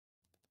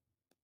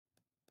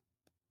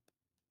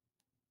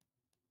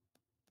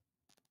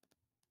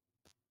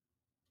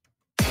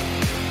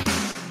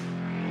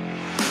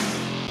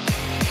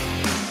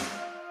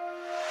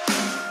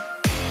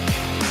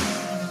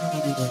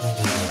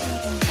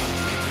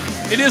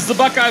It is the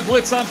Buckeye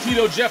Blitz. I'm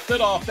Tito Jeff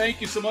Fidoff.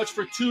 Thank you so much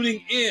for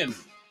tuning in.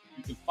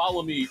 You can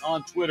follow me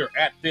on Twitter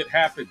at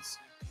FitHappens.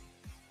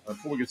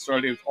 Before we get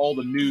started with all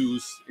the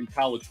news in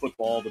college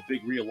football, the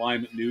big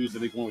realignment news,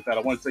 and going with that,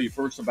 I want to tell you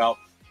first about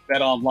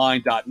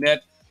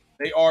betonline.net.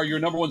 They are your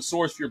number one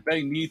source for your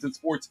betting needs and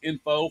sports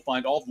info.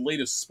 Find all the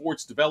latest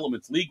sports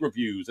developments, league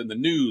reviews, and the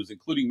news,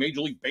 including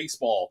Major League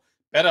Baseball.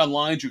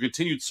 BetOnline is your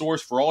continued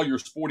source for all your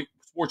sports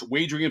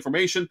wagering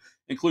information,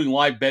 including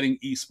live betting,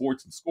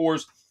 esports, and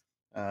scores.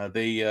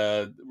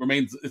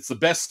 It's the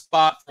best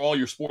spot for all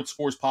your sports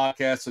scores,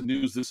 podcasts, and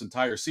news this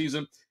entire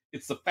season.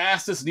 It's the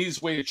fastest and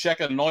easiest way to check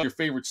out on all your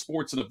favorite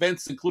sports and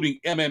events, including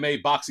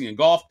MMA, boxing, and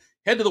golf.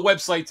 Head to the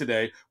website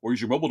today or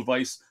use your mobile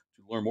device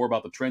to learn more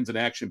about the trends in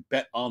action.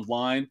 Bet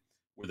online,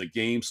 where the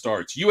game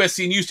starts.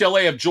 USC and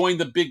UCLA have joined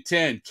the Big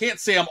Ten. Can't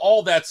say I'm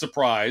all that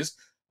surprised.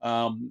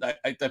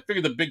 I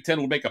figured the Big Ten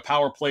would make a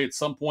power play at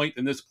some point,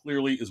 and this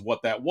clearly is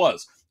what that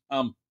was.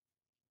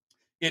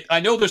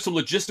 I know there's some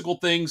logistical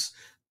things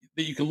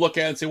that you can look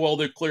at and say, well,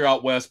 they're clear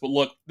out west. But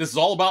look, this is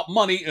all about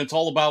money, and it's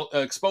all about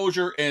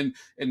exposure and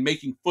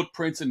making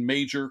footprints in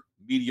major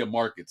media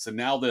markets. And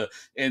now the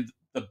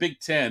Big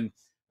Ten,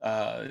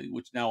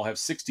 which now will have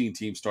 16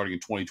 teams starting in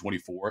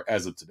 2024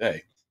 as of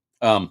today.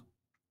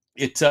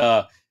 It's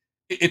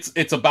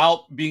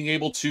about being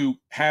able to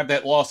have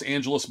that Los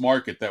Angeles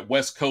market, that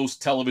West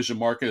Coast television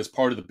market, as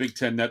part of the Big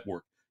Ten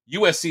network.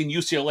 USC and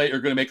UCLA are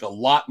going to make a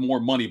lot more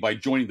money by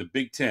joining the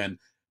Big Ten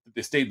if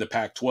they stayed in the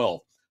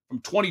Pac-12. From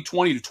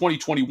 2020 to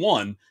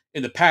 2021,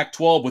 in the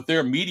Pac-12 with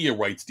their media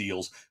rights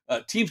deals,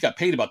 teams got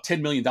paid about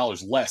 $10 million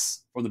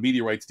less from the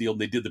media rights deal than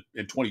they did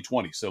in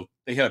 2020. So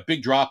they had a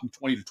big drop from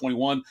 20 to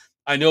 21.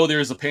 I know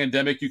there's a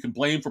pandemic you can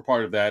blame for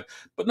part of that,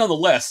 but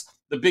nonetheless,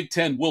 the Big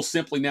Ten will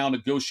simply now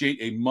negotiate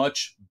a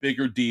much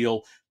bigger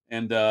deal,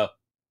 and the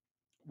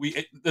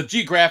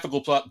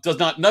geographical plot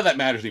none of that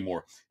matters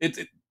anymore.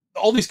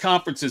 All these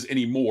conferences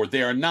anymore,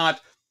 they are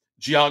not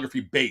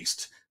geography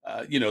based.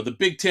 The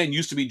Big Ten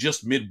used to be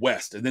just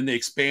Midwest, and then they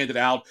expanded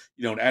out,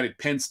 and added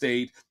Penn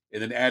State,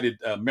 and then added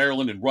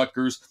Maryland and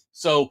Rutgers.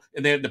 And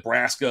they had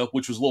Nebraska,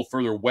 which was a little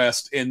further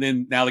west, and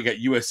then now they got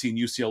USC and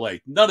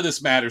UCLA. None of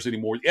this matters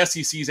anymore. The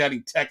SEC is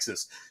adding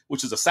Texas,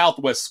 which is a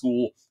Southwest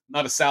school,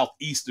 not a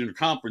Southeastern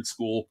Conference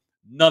school.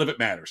 None of it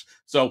matters.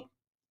 So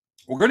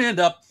we're going to end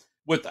up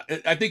with,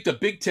 I think the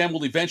Big Ten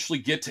will eventually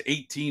get to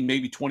 18,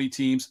 maybe 20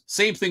 teams.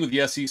 Same thing with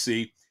the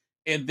SEC.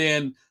 And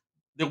then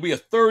there'll be a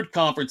third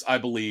conference, I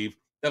believe,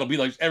 that'll be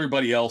like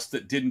everybody else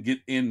that didn't get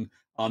in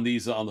on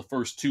the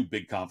first two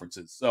big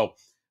conferences. So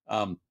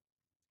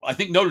I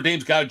think Notre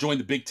Dame's got to join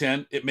the Big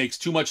Ten. It makes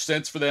too much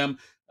sense for them.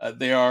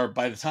 They are,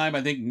 by the time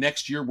I think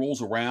next year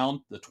rolls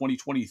around, the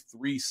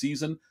 2023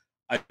 season,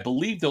 I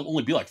believe there'll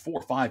only be like 4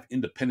 or 5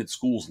 independent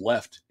schools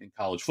left in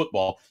college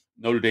football.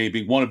 Notre Dame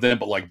being one of them,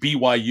 but like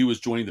BYU is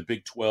joining the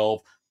Big 12.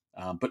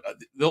 But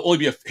there'll only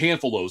be a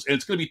handful of those. And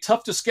it's going to be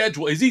tough to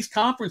schedule as these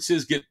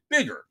conferences get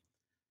bigger.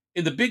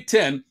 In the Big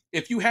Ten,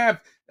 if you have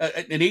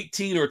an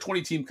 18 or a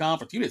 20-team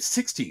conference, you get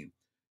 16.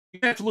 You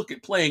have to look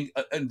at playing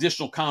an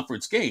additional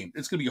conference game.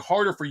 It's going to be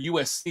harder for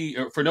USC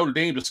or for Notre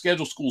Dame to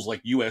schedule schools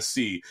like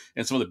USC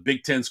and some of the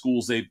Big Ten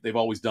schools they've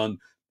always done.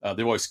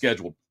 They've always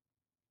scheduled,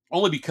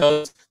 only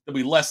because there'll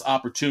be less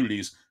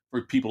opportunities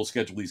for people to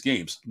schedule these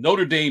games.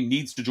 Notre Dame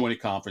needs to join a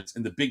conference,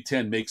 and the Big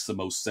Ten makes the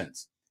most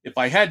sense. If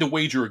I had to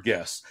wager a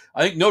guess,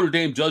 I think Notre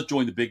Dame does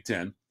join the Big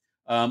Ten.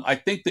 I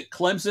think that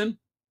Clemson,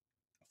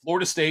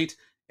 Florida State,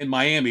 and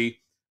Miami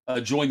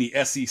join the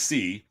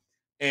SEC.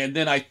 And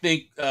then I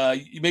think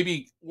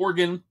maybe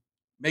Oregon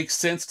makes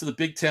sense to the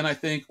Big Ten, I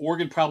think.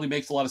 Oregon probably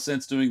makes a lot of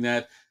sense doing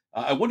that.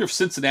 I wonder if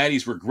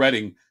Cincinnati's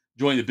regretting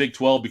joining the Big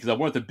 12, because I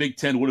wonder if the Big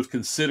Ten would have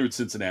considered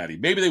Cincinnati.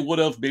 Maybe they would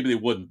have, maybe they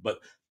wouldn't. But,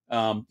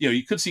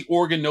 you could see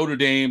Oregon, Notre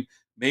Dame,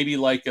 maybe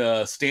like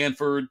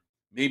Stanford,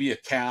 maybe a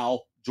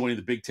Cal joining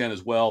the Big Ten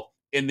as well.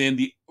 And then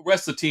the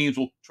rest of the teams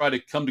will try to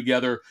come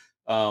together.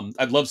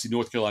 I'd love to see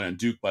North Carolina and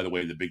Duke, by the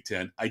way, in the Big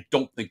Ten. I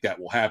don't think that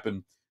will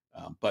happen,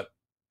 but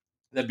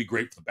that'd be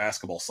great for the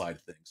basketball side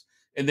of things.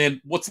 And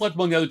then what's left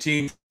among the other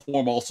teams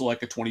form also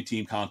like a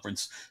 20-team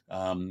conference.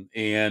 And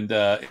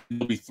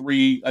there'll be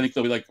there'll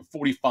be like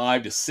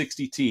 45 to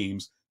 60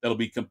 teams that'll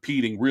be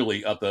competing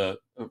really at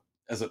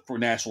for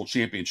national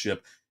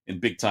championship in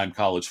big-time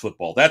college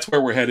football. That's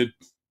where we're headed.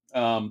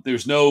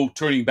 There's no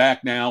turning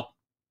back now.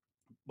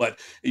 But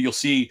you'll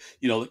see,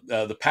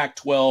 the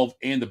Pac-12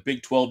 and the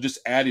Big 12 just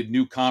added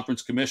new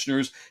conference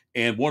commissioners,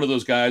 and one of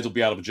those guys will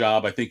be out of a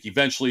job, I think,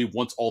 eventually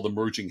once all the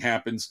merging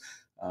happens.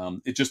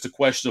 It's just a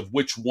question of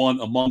which one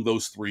among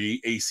those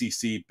three,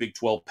 ACC, Big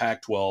 12,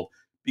 Pac-12,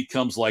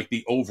 becomes like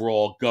the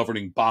overall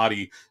governing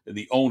body and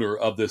the owner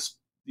of this,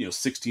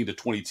 16 to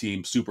 20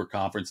 team super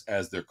conference,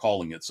 as they're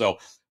calling it. So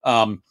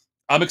I'm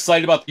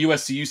excited about the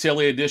USC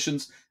UCLA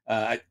additions.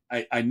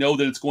 I know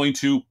that it's going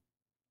to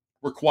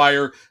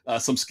require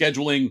some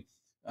scheduling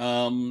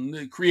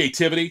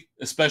creativity,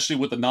 especially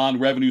with the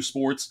non-revenue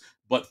sports.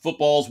 But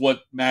football is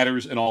what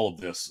matters in all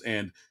of this.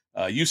 And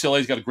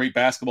UCLA's got a great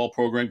basketball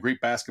program, great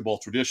basketball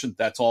tradition.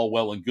 That's all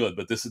well and good.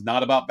 But this is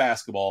not about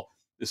basketball.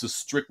 This is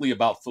strictly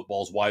about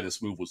football. Is why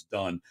this move was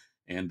done,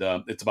 and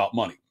it's about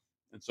money.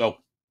 And so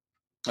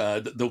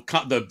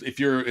if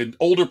you're an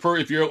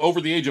if you're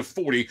over the age of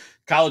 40,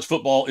 college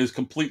football is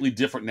completely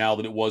different now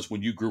than it was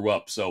when you grew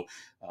up. So,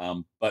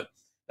 but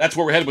that's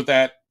where we're headed with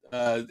that.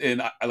 And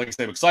like I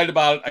said, I'm excited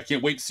about it. I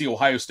can't wait to see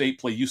Ohio State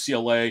play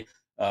UCLA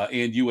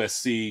and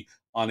USC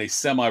on a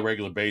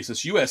semi-regular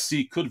basis.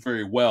 USC could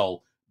very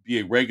well be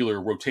a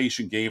regular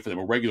rotation game for them,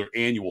 a regular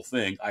annual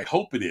thing. I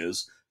hope it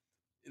is.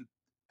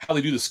 How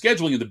they do the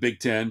scheduling in the Big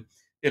Ten,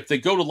 if they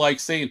go to, like,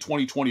 say in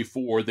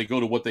 2024, they go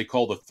to what they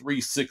call the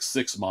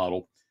 3-6-6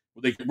 model,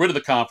 where they get rid of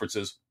the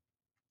conferences,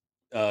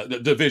 the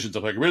divisions.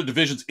 I'm like, get rid of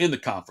divisions in the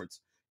conference,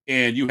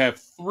 and you have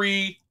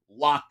three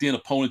locked in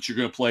opponents you're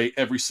going to play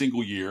every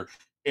single year,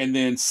 and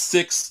then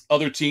six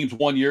other teams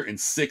one year and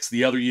six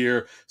the other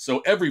year. So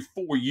every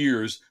 4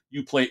 years,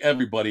 you play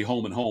everybody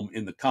home and home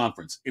in the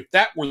conference. If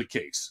that were the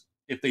case,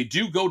 if they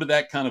do go to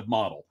that kind of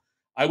model,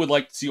 I would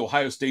like to see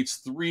Ohio State's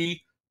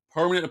three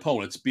permanent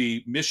opponents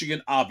be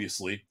Michigan,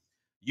 obviously,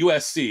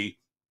 USC,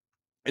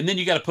 and then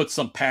you got to put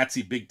some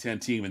patsy Big Ten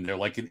team in there,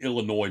 like an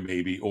Illinois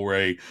maybe, or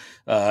a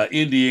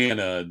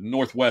Indiana,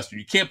 Northwestern.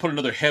 You can't put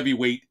another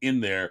heavyweight in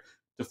there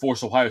to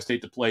force Ohio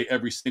State to play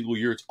every single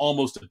year. It's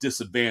almost a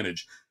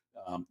disadvantage.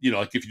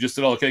 Like if you just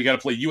said, oh, okay, you got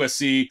to play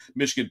USC,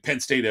 Michigan, Penn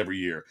State every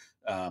year,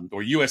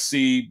 or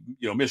USC,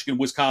 Michigan,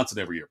 Wisconsin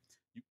every year.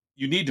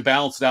 You need to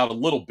balance it out a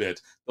little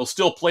bit. They'll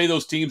still play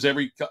those teams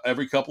every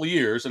couple of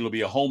years, and it'll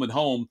be a home and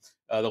home.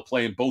 They'll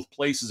play in both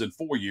places in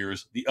 4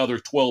 years, the other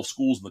 12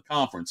 schools in the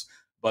conference.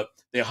 But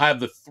they'll have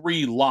the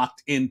three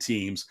locked-in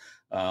teams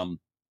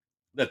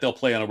that they'll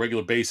play on a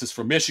regular basis.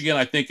 For Michigan,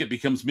 I think it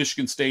becomes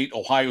Michigan State,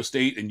 Ohio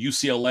State, and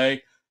UCLA.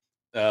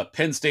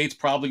 Penn State's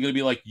probably going to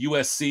be like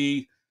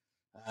USC,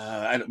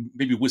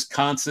 maybe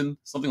Wisconsin,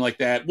 something like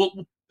that.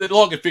 It'll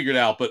all get figured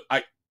out. But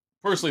I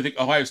personally think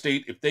Ohio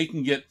State, if they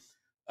can get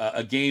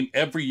a game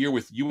every year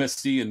with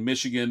USC and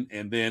Michigan,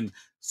 and then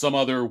some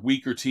other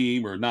weaker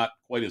team or not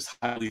quite as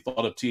highly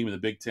thought of team in the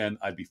Big Ten,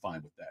 I'd be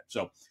fine with that.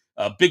 So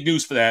big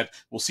news for that.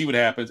 We'll see what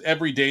happens.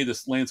 Every day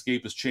this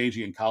landscape is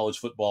changing in college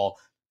football.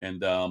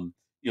 And,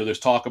 there's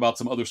talk about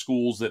some other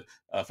schools that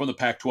from the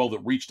Pac-12 that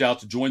reached out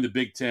to join the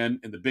Big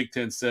Ten, and the Big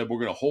Ten said, we're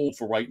going to hold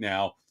for right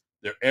now.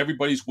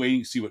 Everybody's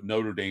waiting to see what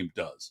Notre Dame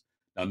does.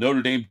 Now,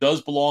 Notre Dame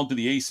does belong to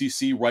the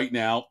ACC right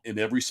now in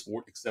every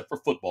sport except for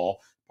football.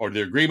 Part of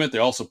their agreement, they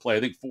also play, I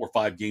think, 4 or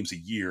 5 games a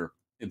year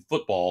in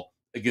football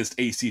against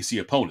ACC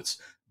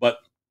opponents. But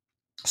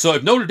so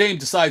if Notre Dame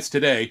decides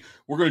today,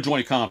 we're going to join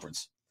a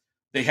conference,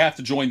 they have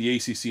to join the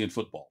ACC in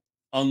football,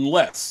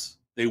 unless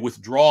they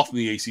withdraw from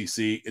the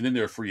ACC, and then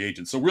they're a free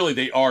agent. So really,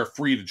 they are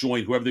free to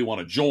join whoever they want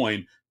to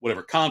join,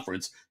 whatever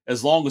conference,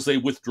 as long as they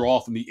withdraw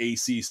from the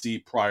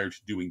ACC prior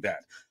to doing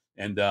that.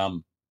 And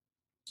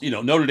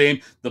Notre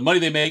Dame, the money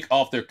they make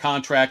off their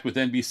contract with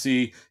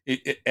NBC,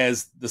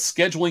 as the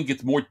scheduling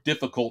gets more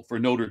difficult for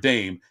Notre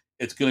Dame,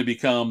 it's going to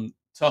become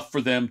tough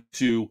for them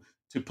to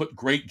put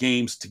great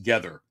games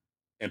together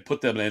and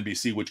put them on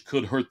NBC, which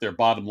could hurt their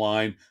bottom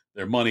line,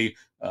 their money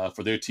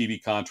for their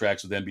TV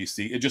contracts with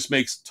NBC. It just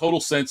makes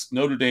total sense.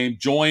 Notre Dame,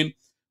 join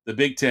the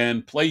Big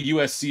Ten, play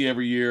USC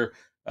every year,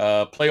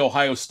 play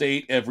Ohio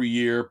State every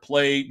year,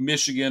 play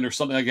Michigan or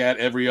something like that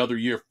every other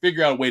year.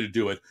 Figure out a way to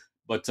do it.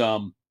 But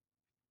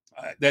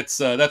that's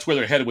where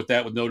they're headed with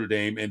that with Notre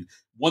Dame. And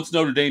once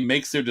Notre Dame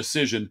makes their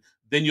decision,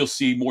 then you'll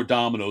see more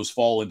dominoes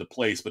fall into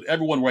place. But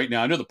everyone right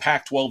now, I know the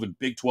Pac-12 and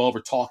Big 12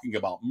 are talking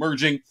about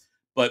merging,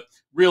 but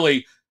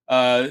really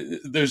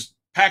there's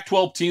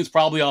Pac-12 teams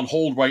probably on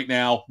hold right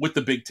now with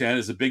the Big Ten,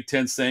 as the Big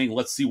Ten saying,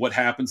 let's see what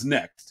happens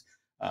next.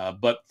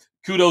 But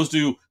kudos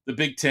to the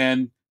Big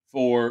Ten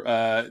for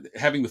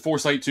having the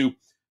foresight to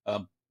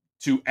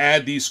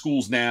add these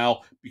schools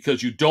now,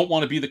 because you don't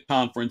want to be the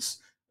conference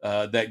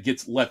that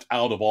gets left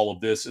out of all of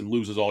this and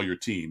loses all your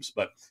teams.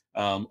 But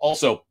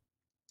also,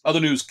 other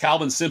news,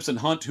 Calvin Simpson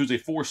Hunt, who's a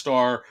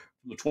 4-star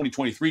from the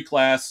 2023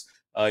 class.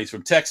 He's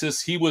from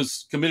Texas. He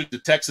was committed to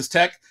Texas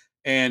Tech,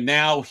 and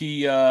now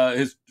he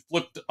has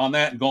flipped on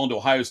that and gone to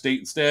Ohio State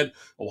instead.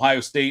 Ohio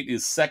State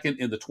is second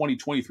in the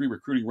 2023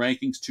 recruiting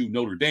rankings to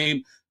Notre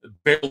Dame,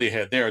 barely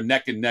ahead. They are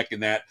neck and neck in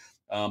that.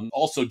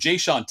 Also,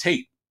 Jayshawn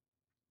Tate,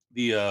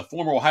 the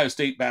former Ohio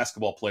State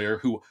basketball player,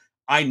 who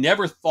I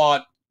never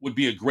thought would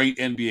be a great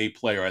NBA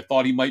player. I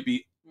thought he might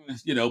be,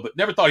 but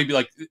never thought he'd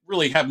be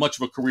really have much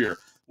of a career.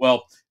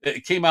 Well,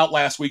 it came out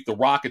last week. The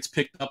Rockets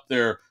picked up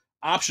their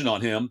option on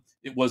him.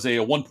 It was a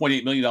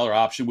 $1.8 million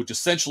option, which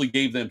essentially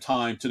gave them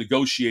time to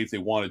negotiate if they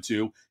wanted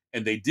to.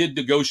 And they did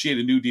negotiate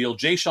a new deal.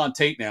 Jayshawn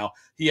Tate now,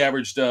 he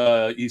averaged,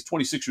 he's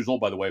 26 years old,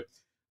 by the way,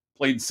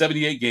 played in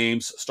 78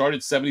 games,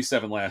 started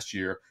 77 last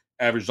year,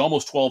 averaged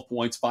almost 12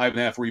 points,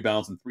 5.5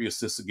 rebounds, and 3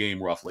 assists a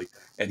game, roughly.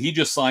 And he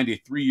just signed a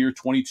 3-year,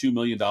 $22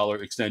 million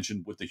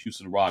extension with the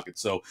Houston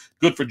Rockets. So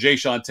good for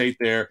Jayshawn Tate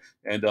there,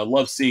 and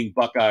love seeing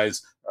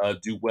Buckeyes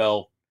do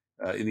well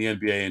in the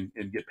NBA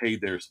and get paid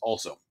there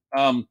also.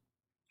 One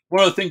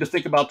other thing to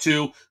think about,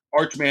 too,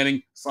 Arch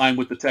Manning signed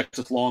with the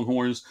Texas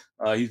Longhorns.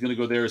 He's going to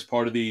go there as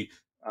part of the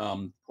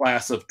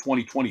class of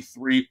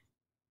 2023.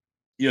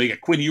 You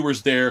got Quinn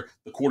Ewers there,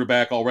 the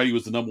quarterback already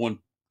was the number one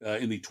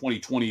in the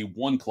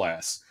 2021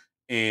 class.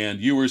 And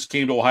Ewers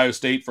came to Ohio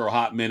State for a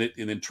hot minute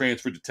and then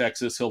transferred to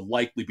Texas. He'll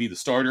likely be the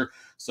starter.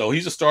 So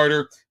he's a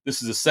starter.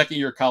 This is his second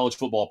year of college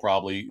football,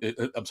 probably.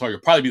 I'm sorry, he'll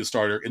probably be the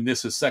starter. And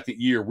this is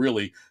second year,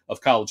 really, of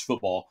college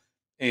football.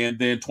 And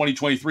then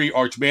 2023,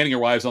 Arch Manning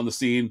arrives on the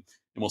scene,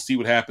 and we'll see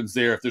what happens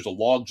there if there's a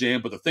log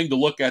jam. But the thing to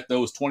look at,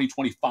 though, is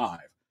 2025.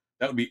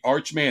 That would be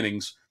Arch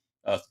Manning's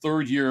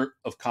third year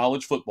of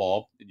college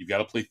football. And you've got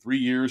to play 3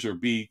 years or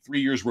be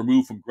 3 years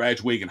removed from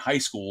graduating in high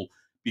school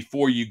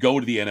before you go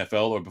to the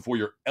NFL or before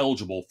you're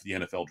eligible for the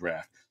NFL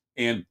draft.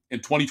 And in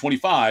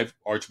 2025,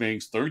 Arch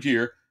Manning's third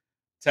year,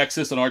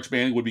 Texas and Arch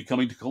Manning would be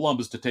coming to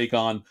Columbus to take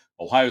on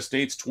Ohio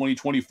State's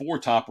 2024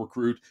 top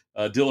recruit,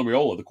 Dylan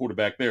Raiola, the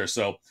quarterback there.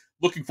 So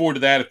looking forward to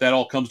that if that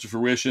all comes to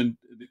fruition.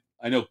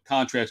 I know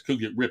contracts could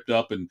get ripped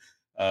up, and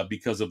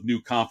because of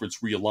new conference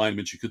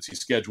realignments, you could see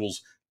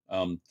schedules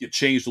get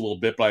changed a little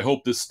bit. But I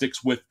hope this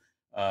sticks with,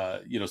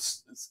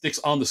 sticks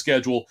on the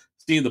schedule.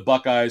 Seeing the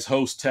Buckeyes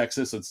host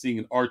Texas and seeing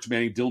an Arch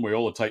Manning, Dylan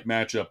Raiola type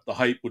matchup, the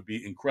hype would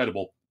be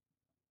incredible,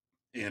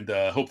 and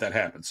hope that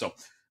happens. So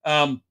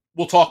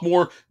we'll talk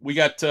more. We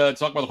got to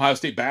talk about Ohio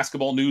State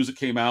basketball news that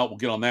came out. We'll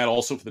get on that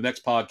also for the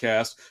next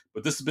podcast.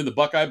 But this has been the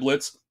Buckeye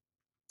Blitz.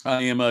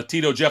 I am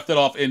Tito Jeff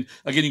Thidoff, and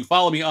again, you can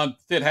follow me on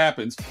Thid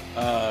Happens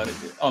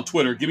on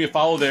Twitter. Give me a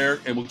follow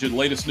there, and we'll get the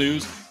latest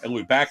news, and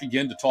we'll be back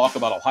again to talk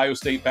about Ohio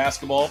State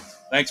basketball.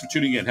 Thanks for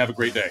tuning in. Have a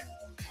great day.